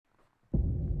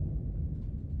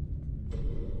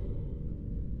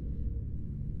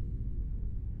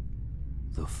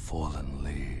fallen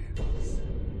leaves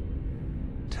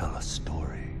tell a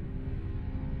story.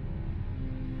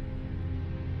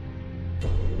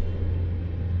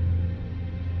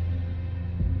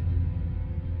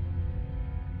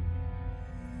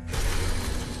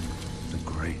 The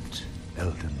great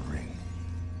Elden Ring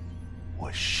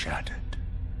was shattered.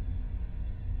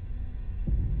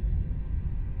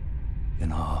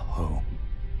 In our home,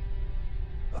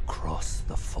 across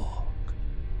the fog,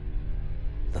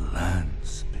 the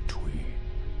lands between.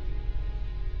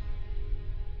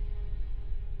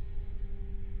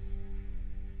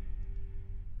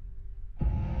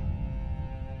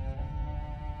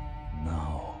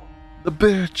 Now, The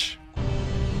bitch.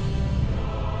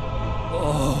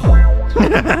 oh,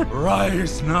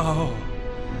 rise now,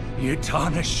 ye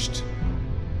tarnished,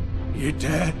 ye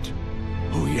dead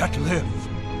who yet live.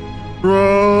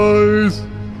 Rise.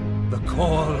 The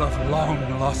call of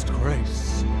long-lost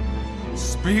grace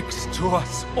speaks to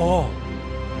us all.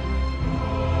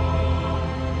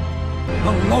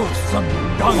 The loathsome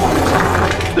dung.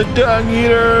 The dung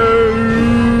eater.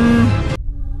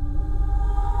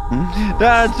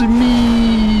 That's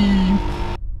me.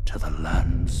 To the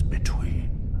lands between.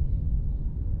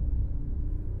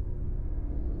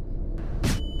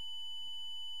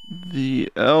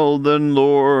 The Elden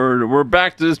Lord. We're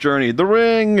back to this journey. The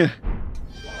ring.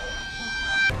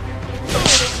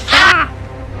 Ah!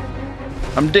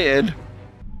 I'm dead.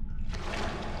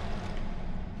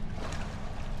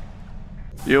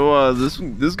 Yo, this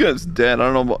guy's dead.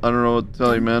 I don't know what to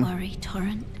tell you, man. Don't worry,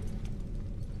 Torrent.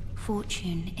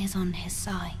 Fortune is on his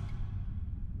side.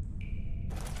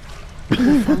 We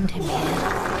found him here,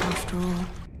 after all.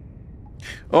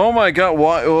 Oh my god,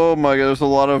 why? Oh my god, there's a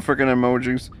lot of freaking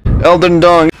emojis. Elden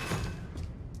Dung.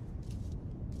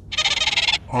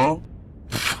 Huh?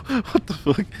 What the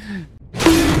fuck?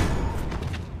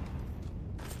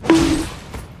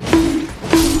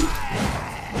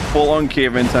 Full on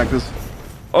caveman tactics.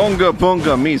 Onga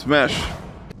bunga me smash.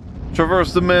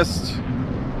 Traverse the mist.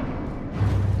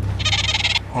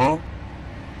 Huh?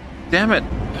 Damn it.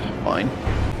 Fine.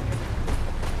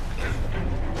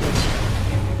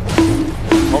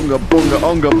 Onga bunga,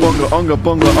 onga bunga, onga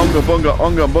bunga, onga bunga,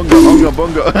 onga bunga, onga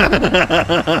bunga.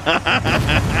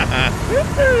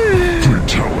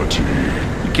 Fatality.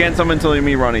 You can't summon until you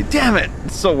meet Ronnie. Damn it!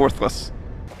 It's so worthless.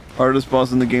 Hardest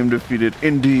boss in the game defeated.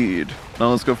 Indeed.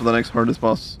 Now let's go for the next hardest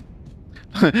boss.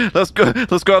 Let's go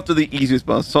after the easiest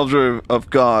boss. Soldier of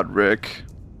God, Rick.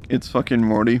 It's fucking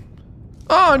Morty.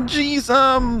 Oh jeez,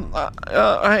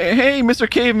 hey Mr.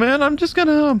 Caveman, I'm just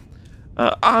gonna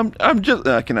I'm just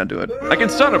I cannot do it. I can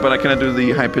start it, but I cannot do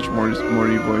the high-pitched Morty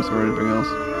voice or anything else.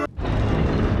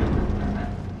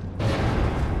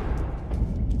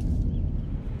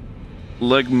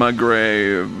 Leg my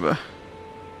grave.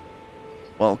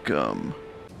 Welcome.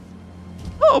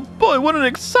 Oh boy, what an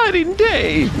exciting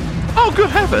day! Oh good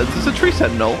heavens, it's a tree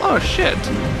sentinel. Oh shit.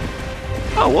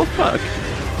 Oh well fuck.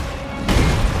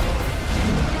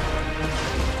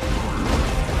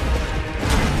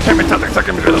 Get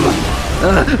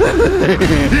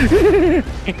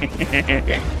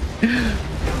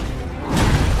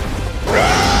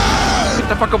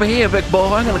the fuck over here, big boy.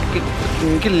 I'm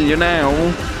gonna kill you now.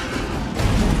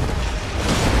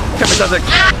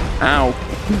 Ow.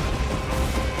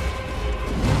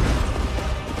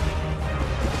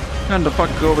 Come the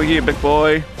fuck over here, big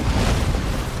boy.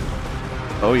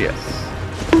 Oh yes.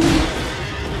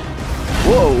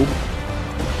 Whoa.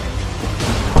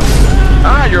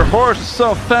 Ah, your horse is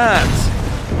so fat.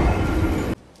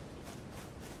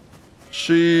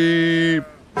 Sheep.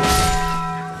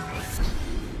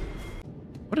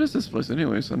 What is this place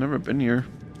anyways? I've never been here.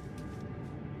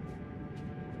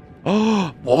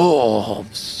 Oh,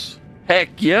 wolves.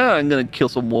 Heck yeah, I'm gonna kill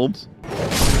some wolves.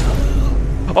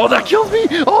 Oh, that killed me.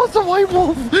 Oh, it's a white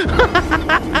wolf.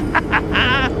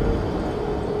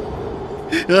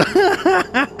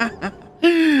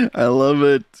 I love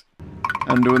it.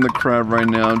 I'm doing the crab right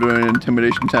now. I'm doing an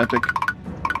intimidation tactic.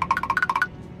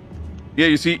 Yeah,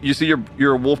 you see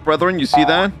your wolf brethren. You see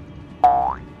that?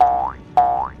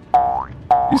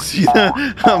 You see that?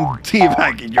 I'm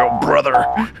teabagging your brother.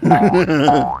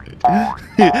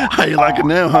 How you like it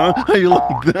now, huh? How you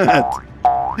like that?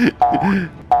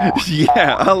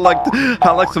 Yeah, I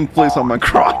like some fleece on my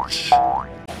crotch.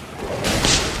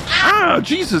 Ah,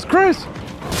 Jesus Christ!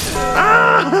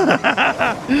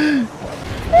 Ah!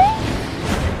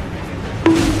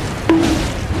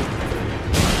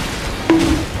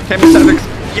 Chemistatics.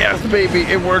 Yes, baby,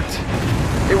 it worked.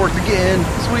 It worked again.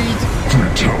 Sweet.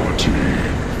 Fatality.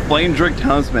 Flame Drake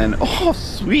Talisman. Oh,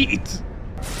 sweet.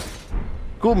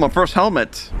 Cool, my first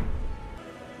helmet.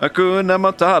 Hakuna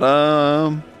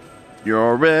Matata. You're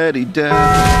already dead.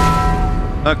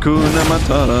 Hakuna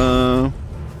Matata.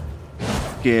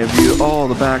 Give you all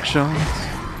the back shots.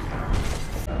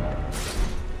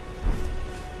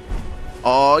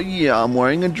 Oh yeah, I'm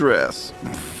wearing a dress.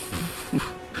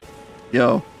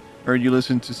 Yo, heard you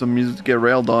listen to some music to get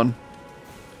railed on.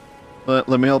 Let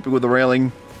me help you with the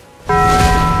railing.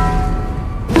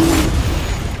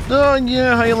 Oh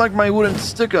yeah, how you like my wooden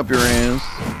stick up your ass?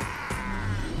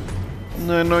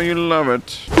 I know you love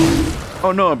it.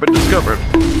 Oh no, I've been discovered.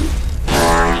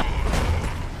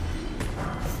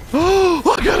 Oh,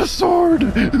 I got a sword!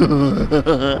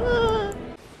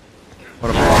 What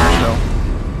a bombshell.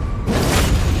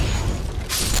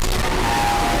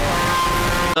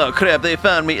 Oh crap, they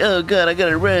found me. Oh god, I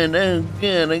gotta run. Oh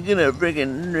god, I'm gonna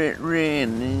freaking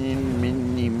run.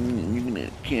 You're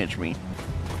gonna catch me.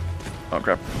 Oh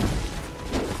crap.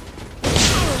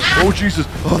 Oh Jesus.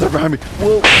 Oh, they're behind me.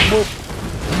 Whoa, whoa.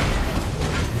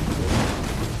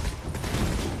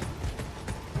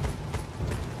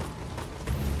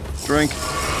 Drink.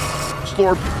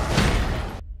 Slurp.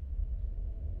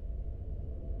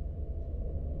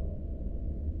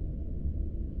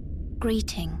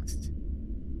 Greetings,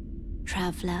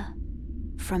 traveler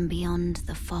from beyond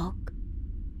the fog.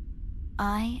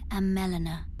 I am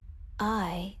Melina.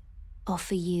 I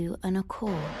offer you an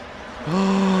accord.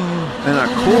 An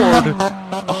Accord?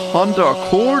 A Honda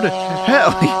Accord?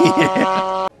 Hell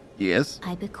yeah! Yes.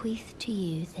 I bequeath to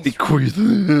you this Bequeath.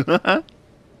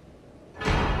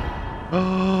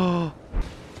 Oh.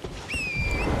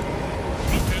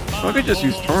 I could just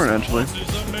use Torrent actually.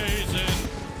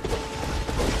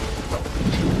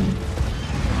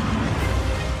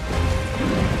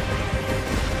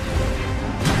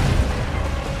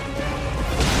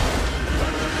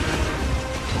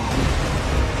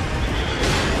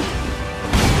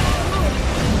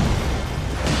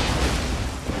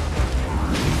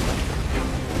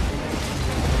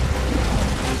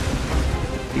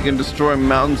 You can destroy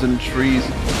mountains and trees.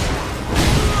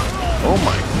 Oh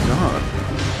my god.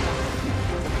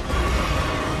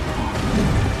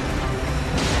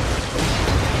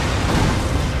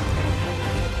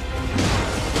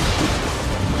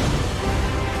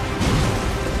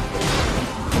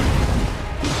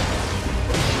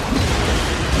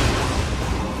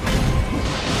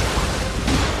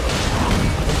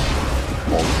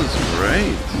 Oh, this is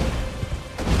great.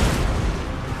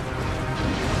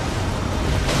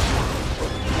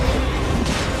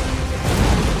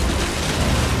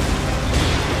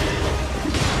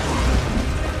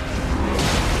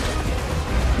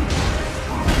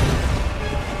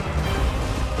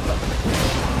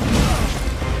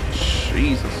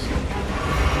 Jesus.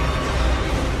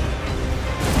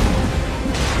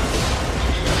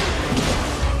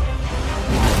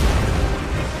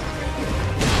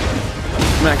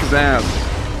 Smack his ass.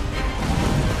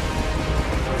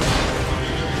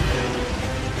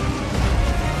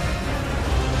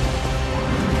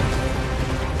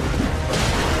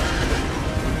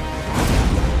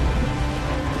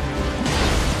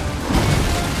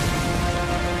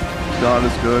 God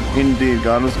is good. Indeed,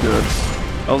 God is good.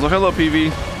 Also, hello,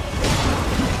 PV.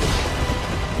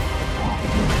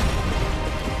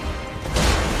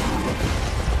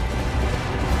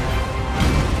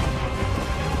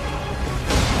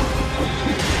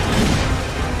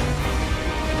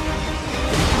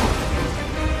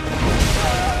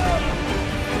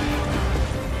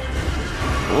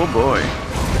 Oh boy.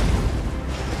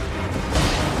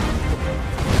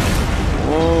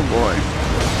 Oh boy.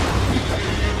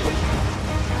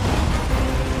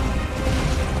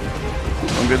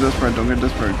 Don't get desperate, don't get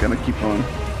desperate. Gotta keep on.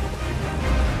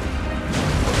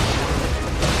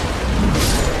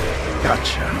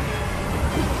 Gotcha.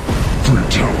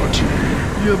 Brutality.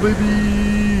 Yeah,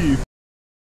 baby.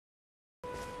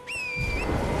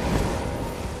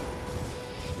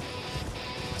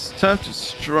 It's time to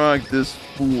strike this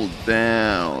fool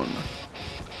down.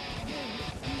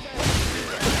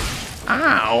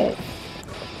 Ow.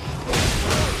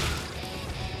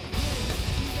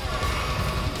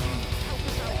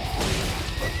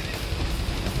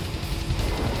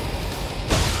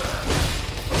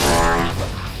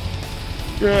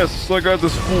 Yes, I got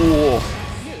this fool.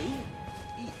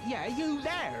 Yeah, you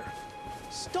there.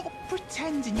 Stop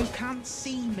pretending you can't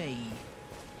see me.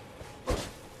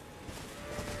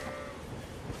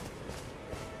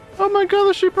 Oh my god,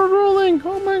 the sheep are rolling.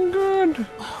 Oh my god.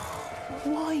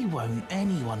 Why won't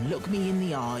anyone look me in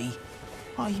the eye?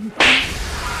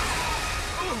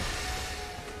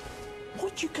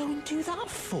 What'd you go and do that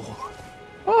for?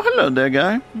 Oh, hello there,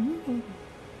 guy.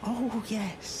 Oh,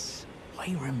 yes.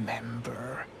 I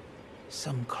remember.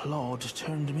 Some clod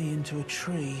turned me into a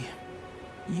tree.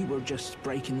 You were just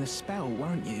breaking the spell,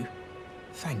 weren't you?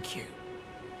 Thank you.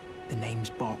 The name's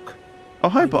Bok. Oh,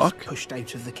 hi, I was Bok. pushed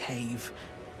out of the cave.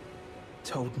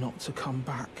 Told not to come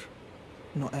back.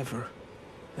 Not ever.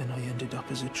 Then I ended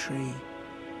up as a tree.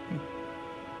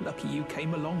 Lucky you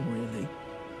came along, really.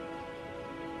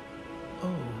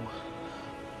 Oh,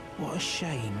 what a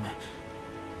shame.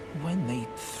 When they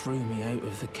threw me out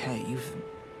of the cave,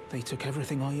 they took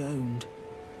everything I owned.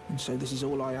 And so this is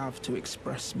all I have to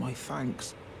express my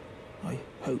thanks. I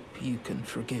hope you can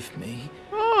forgive me.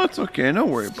 Oh, it's okay. No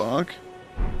worry, Bok.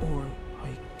 Or I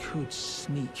could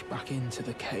sneak back into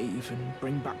the cave and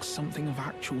bring back something of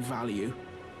actual value.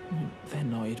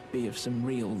 Then I'd be of some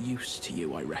real use to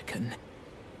you, I reckon.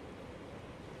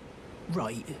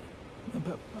 Right,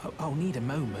 but I'll need a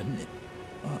moment.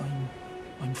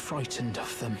 I'm frightened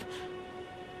of them,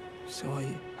 so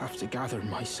I have to gather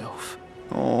myself.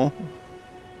 Oh.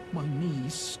 My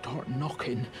knees start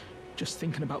knocking, just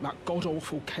thinking about that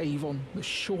god-awful cave on the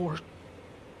shore.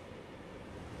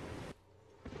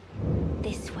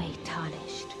 This way,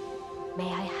 Tarnished. May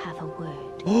I have a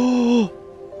word? Oh.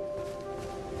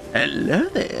 Hello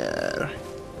there.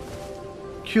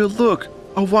 Cute look,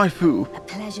 a waifu. A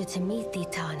pleasure to meet thee,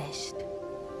 Tarnished.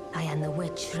 I am the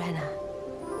witch Renna.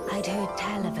 I'd heard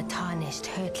tell of a Tarnished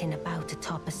hurtling about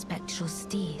atop a spectral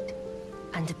steed,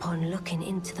 and upon looking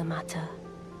into the matter,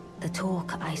 the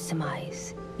talk I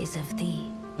surmise is of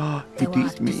thee. Ah, Thou it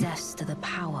is art me. possessed of the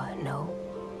power, no?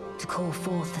 To call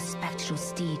forth a spectral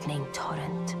steed named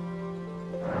Torrent.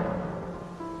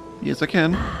 Yes, I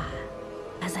can.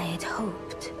 As I had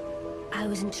hoped, I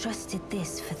was entrusted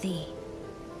this for thee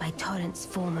by Torrent's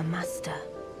former master.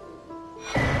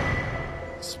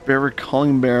 Spirit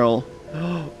calling barrel.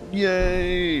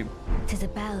 Yay! 'Tis a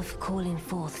bell for calling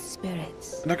forth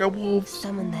spirits. And I got wolves.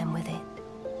 Summon them with it.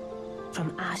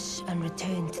 From ash and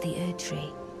return to the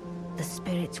erdtree, the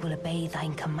spirits will obey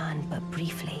thine command but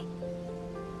briefly,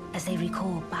 as they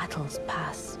recall battles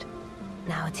past.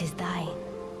 Now it is thine,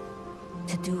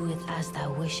 to do with as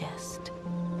thou wishest.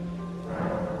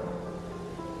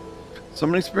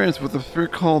 Summon experience with a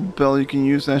spirit called bell. You can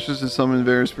use ashes to summon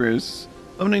various spirits.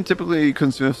 Summoning typically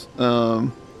consumes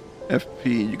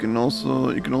FP. You can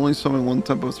only summon one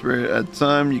type of spirit at a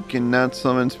time. You cannot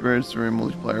summon spirits during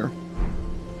multiplayer.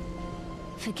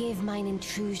 Forgive mine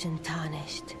intrusion,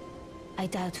 Tarnished. I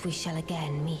doubt we shall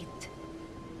again meet.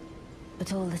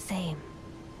 But all the same,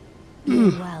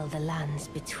 know well the lands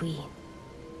between.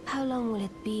 How long will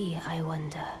it be, I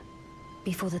wonder,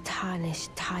 before the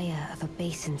Tarnished tire of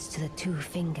obeisance to the two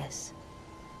fingers?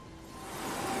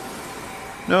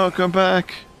 No, come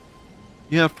back.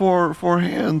 You have four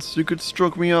hands. You could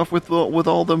stroke me off with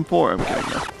all them four. I'm kidding.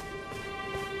 No.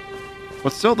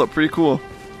 But still, though, pretty cool.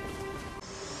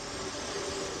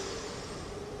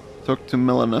 Talk to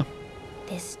Melina.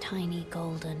 This tiny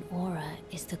golden aura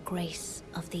is the grace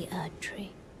of the erdtree.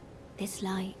 This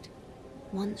light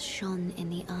once shone in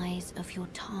the eyes of your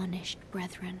tarnished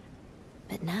brethren,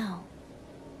 but now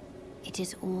it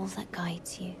is all that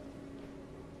guides you.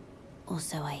 Or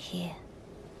so I hear.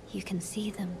 You can see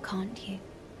them, can't you?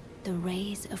 The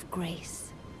rays of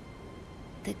grace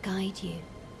that guide you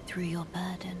through your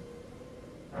burden.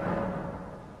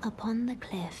 Upon the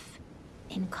cliff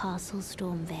in Castle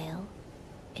Stormvale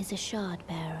is a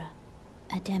shard-bearer,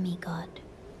 a demigod,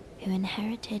 who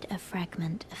inherited a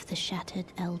fragment of the shattered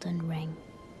Elden Ring.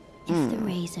 If the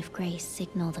rays of grace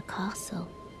signal the castle,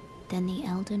 then the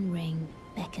Elden Ring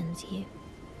beckons you.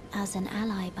 As an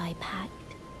ally by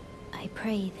pact, I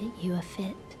pray that you are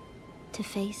fit to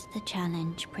face the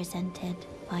challenge presented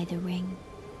by the ring.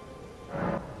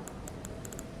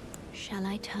 Shall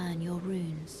I turn your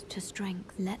runes to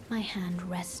strength? Let my hand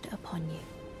rest upon you.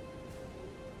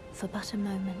 For but a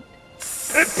moment.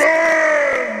 It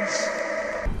burns!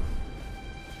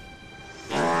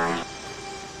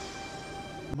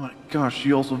 My gosh,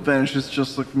 she also vanishes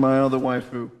just like my other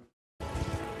waifu.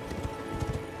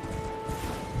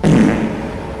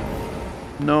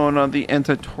 No, not the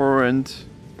anti-torrent.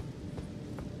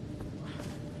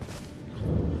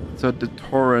 It's a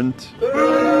detorrent.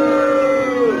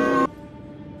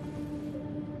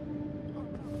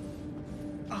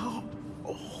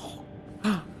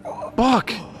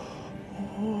 Buck!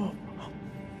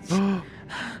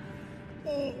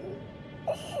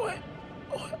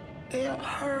 It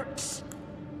hurts.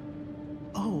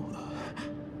 Oh.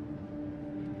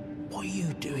 What are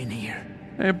you doing here?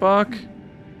 Hey, Buck.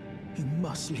 You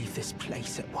must leave this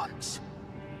place at once.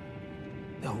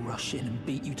 They'll rush in and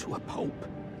beat you to a pulp.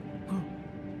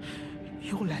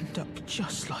 You'll end up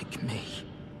just like me.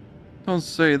 Don't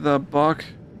say that, Buck.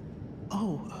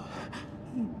 Oh.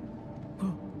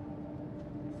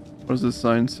 What does this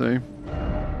sign say?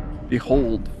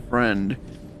 Behold, friend.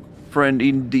 Friend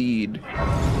indeed.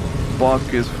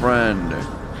 Bok is friend.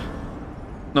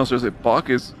 No, seriously, Bok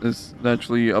is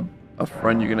actually a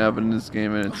friend you can have in this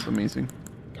game, and it's amazing.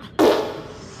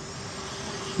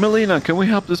 Melina, can we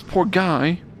help this poor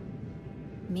guy?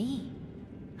 Me?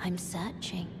 I'm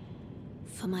searching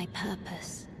for my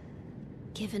purpose,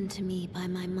 given to me by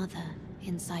my mother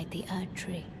inside the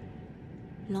erdtree.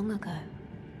 Long ago,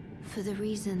 for the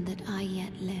reason that I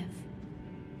yet live,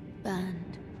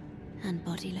 burned and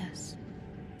bodiless.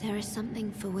 There is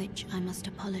something for which I must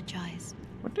apologize.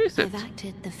 What is it? I've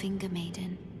acted the Finger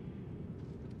Maiden,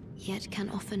 yet can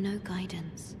offer no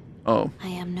guidance. Oh. I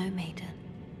am no maiden.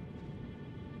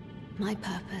 My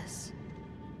purpose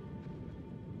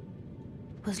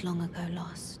was long ago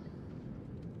lost.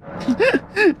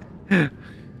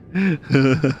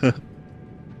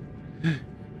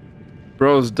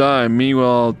 Bros die,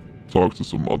 meanwhile... Talk to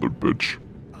some other bitch.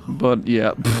 But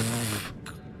yeah.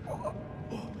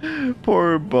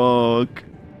 Poor Bok.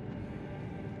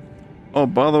 Oh,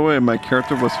 by the way, my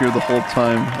character was here the whole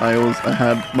time. I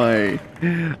had my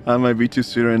V2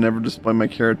 suit. I never displayed my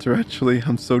character, actually.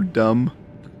 I'm so dumb.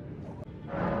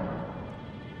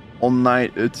 All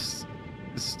night, it's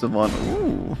still on.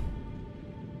 Ooh.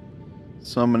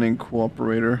 Summoning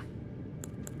cooperator.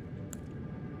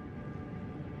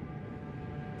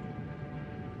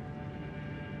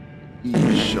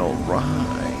 You shall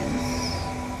rise.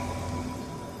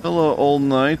 Hello, old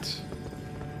knight.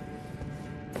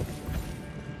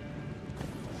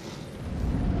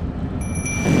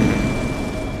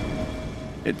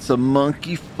 It's a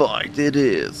monkey fight, it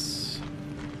is.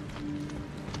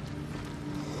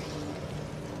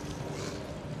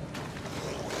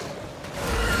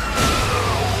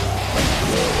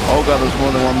 Oh god, there's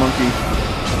more than one monkey.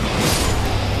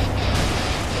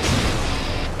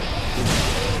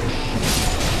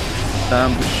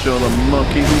 Time to show the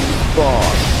monkey who's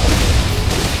boss.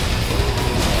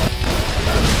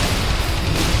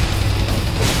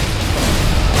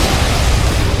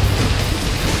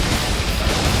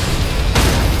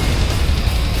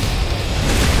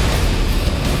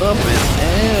 Up his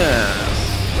ass.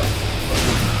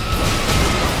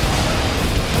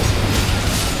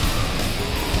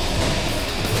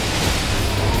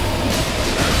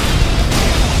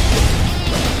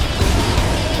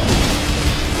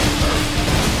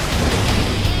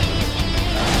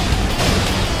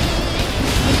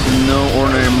 This is no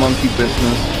ordinary monkey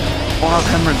business. Wild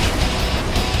hemorrhage.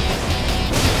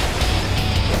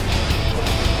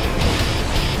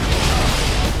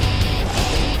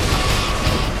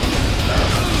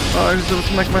 Oh, I just gonna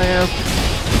smack my ass.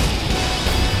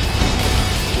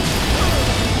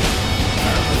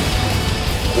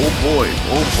 Oh boy,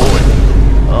 oh boy.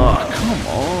 Oh, come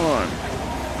on.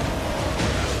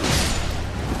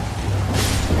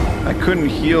 I couldn't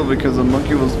heal because the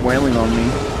monkey was wailing on me.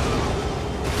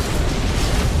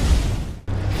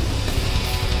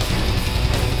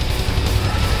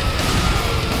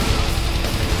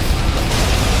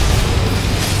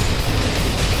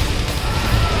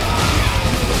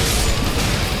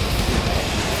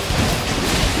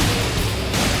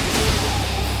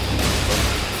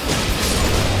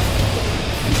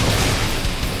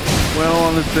 Well,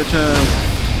 on this bitch ass.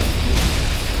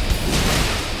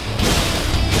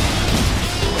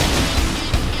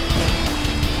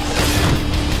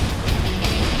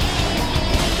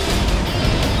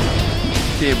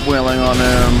 Keep wailing on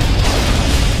him.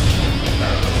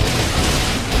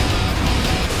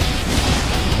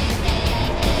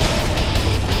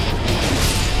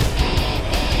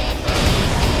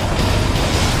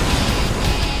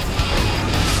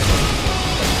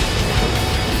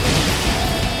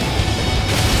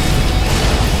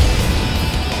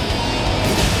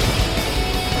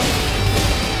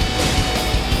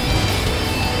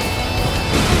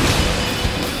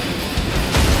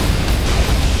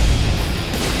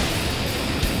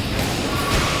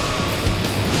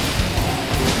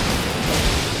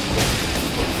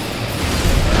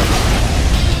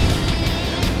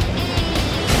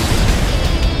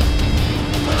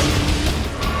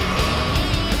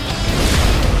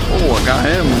 Oh, I got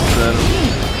him instead.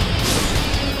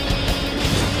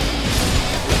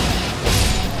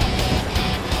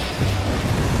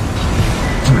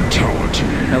 Fatality.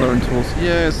 Heller and tools.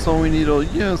 Yes, sewing needle.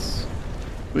 Yes.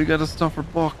 We got a stuff for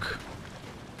Bok.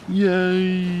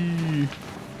 Yay.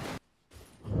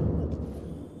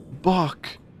 Bok.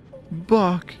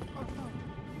 Bok.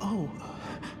 Oh.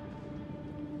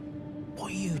 What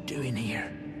are you doing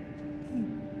here?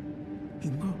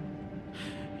 You move.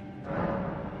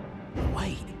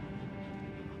 Wait.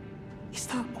 Is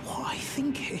that what I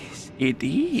think it is. It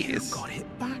You is. got it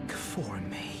back for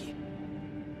me.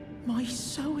 My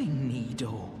sewing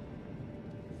needle.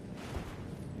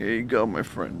 Here you go, my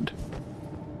friend.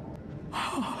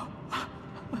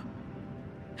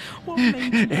 What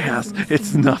made you Yes, ever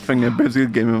it's think nothing. A that? basically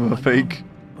game of a My fake.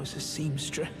 mum was a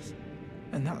seamstress,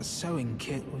 and that sewing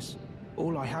kit was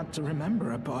all I had to remember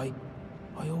her by.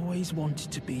 I always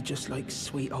wanted to be just like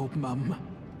sweet old mum.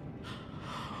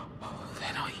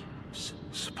 Then I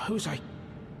suppose I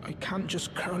can't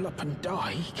just curl up and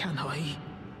die, can I?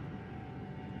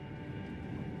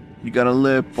 You gotta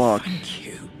live, Buck. Thank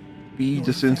you. Be You're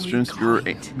the very seamstress.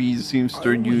 kind. Be the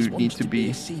seamster I always you need wanted to be.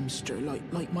 A seamster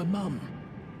like my mum.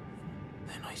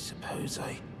 Then I suppose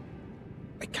I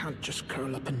can't just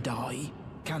curl up and die,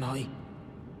 can I?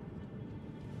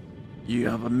 You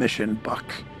have a mission, Buck.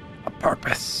 A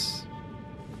purpose.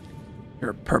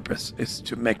 Your purpose is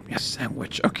to make me a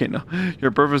sandwich. Okay, no.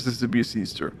 Your purpose is to be a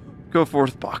seamster. Go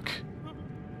forth, Buck.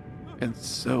 And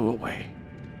sew away.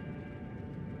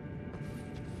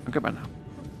 Okay, bye now.